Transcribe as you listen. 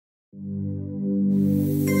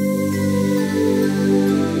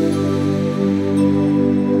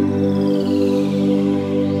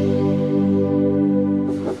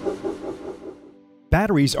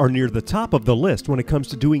Batteries are near the top of the list when it comes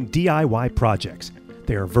to doing DIY projects.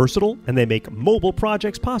 They are versatile and they make mobile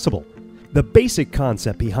projects possible. The basic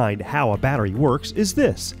concept behind how a battery works is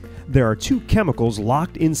this. There are two chemicals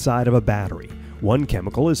locked inside of a battery. One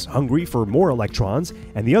chemical is hungry for more electrons,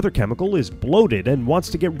 and the other chemical is bloated and wants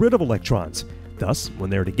to get rid of electrons. Thus, when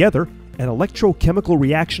they're together, an electrochemical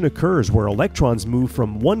reaction occurs where electrons move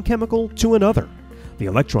from one chemical to another. The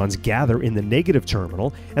electrons gather in the negative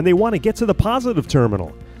terminal, and they want to get to the positive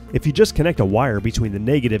terminal. If you just connect a wire between the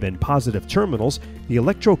negative and positive terminals, the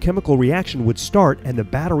electrochemical reaction would start and the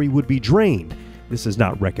battery would be drained. This is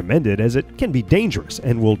not recommended as it can be dangerous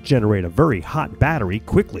and will generate a very hot battery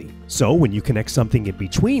quickly. So when you connect something in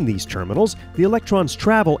between these terminals, the electrons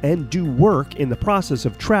travel and do work in the process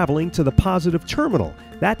of traveling to the positive terminal.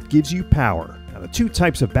 That gives you power. Now, the two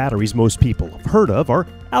types of batteries most people have heard of are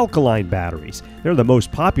alkaline batteries. They're the most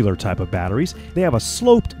popular type of batteries. They have a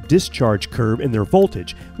sloped discharge curve in their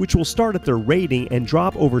voltage, which will start at their rating and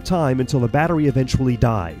drop over time until the battery eventually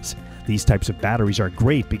dies. These types of batteries are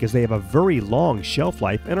great because they have a very long shelf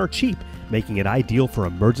life and are cheap, making it ideal for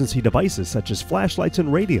emergency devices such as flashlights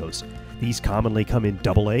and radios. These commonly come in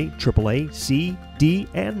AA, AAA, C, D,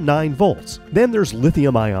 and 9 volts. Then there's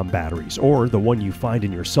lithium-ion batteries, or the one you find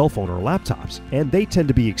in your cell phone or laptops, and they tend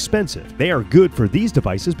to be expensive. They are good for these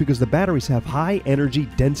devices because the batteries have high energy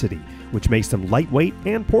density, which makes them lightweight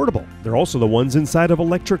and portable. They're also the ones inside of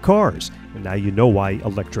electric cars, and now you know why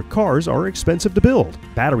electric cars are expensive to build.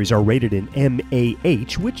 Batteries are rated in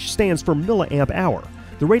mAh, which stands for milliamp hour.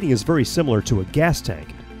 The rating is very similar to a gas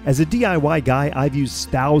tank. As a DIY guy, I've used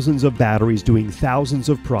thousands of batteries doing thousands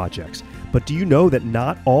of projects. But do you know that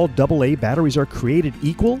not all AA batteries are created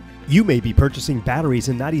equal? You may be purchasing batteries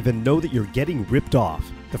and not even know that you're getting ripped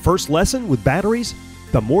off. The first lesson with batteries?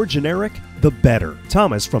 The more generic, the better.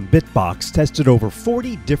 Thomas from Bitbox tested over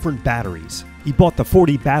 40 different batteries. He bought the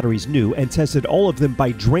 40 batteries new and tested all of them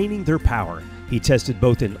by draining their power. He tested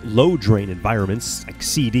both in low-drain environments like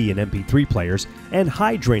CD and MP3 players and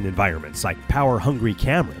high-drain environments like power-hungry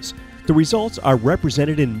cameras. The results are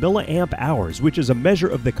represented in milliamp hours, which is a measure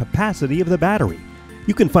of the capacity of the battery.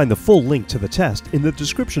 You can find the full link to the test in the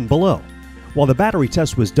description below. While the battery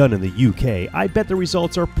test was done in the UK, I bet the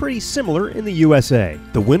results are pretty similar in the USA.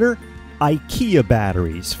 The winner? IKEA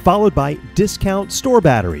batteries, followed by discount store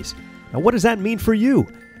batteries. Now what does that mean for you?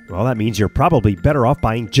 Well, that means you're probably better off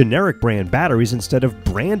buying generic brand batteries instead of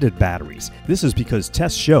branded batteries. This is because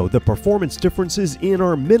tests show the performance differences in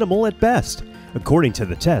are minimal at best. According to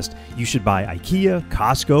the test, you should buy IKEA,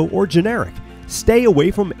 Costco, or generic. Stay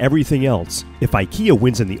away from everything else. If IKEA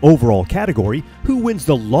wins in the overall category, who wins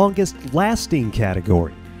the longest lasting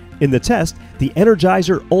category? In the test, the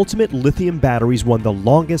Energizer Ultimate Lithium batteries won the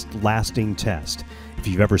longest lasting test. If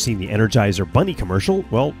you've ever seen the Energizer Bunny commercial,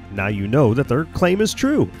 well, now you know that their claim is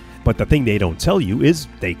true. But the thing they don't tell you is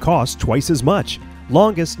they cost twice as much.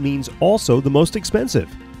 Longest means also the most expensive.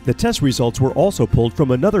 The test results were also pulled from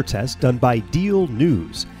another test done by Deal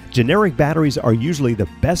News. Generic batteries are usually the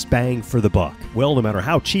best bang for the buck. Well, no matter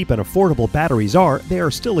how cheap and affordable batteries are, they are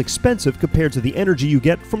still expensive compared to the energy you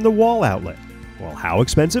get from the wall outlet. Well, how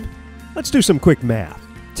expensive? Let's do some quick math.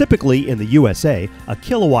 Typically in the USA, a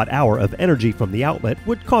kilowatt hour of energy from the outlet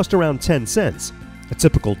would cost around 10 cents. A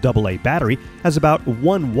typical AA battery has about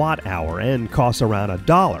 1 watt hour and costs around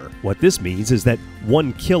 $1. What this means is that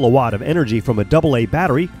 1 kilowatt of energy from a AA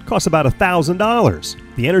battery costs about $1,000.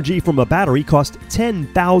 The energy from a battery costs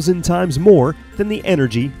 10,000 times more than the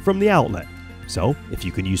energy from the outlet. So, if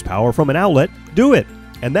you can use power from an outlet, do it!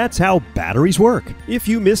 And that's how batteries work. If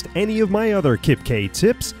you missed any of my other Kipkay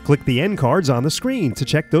tips, click the end cards on the screen to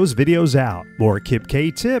check those videos out. More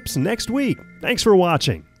Kipkay tips next week. Thanks for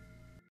watching.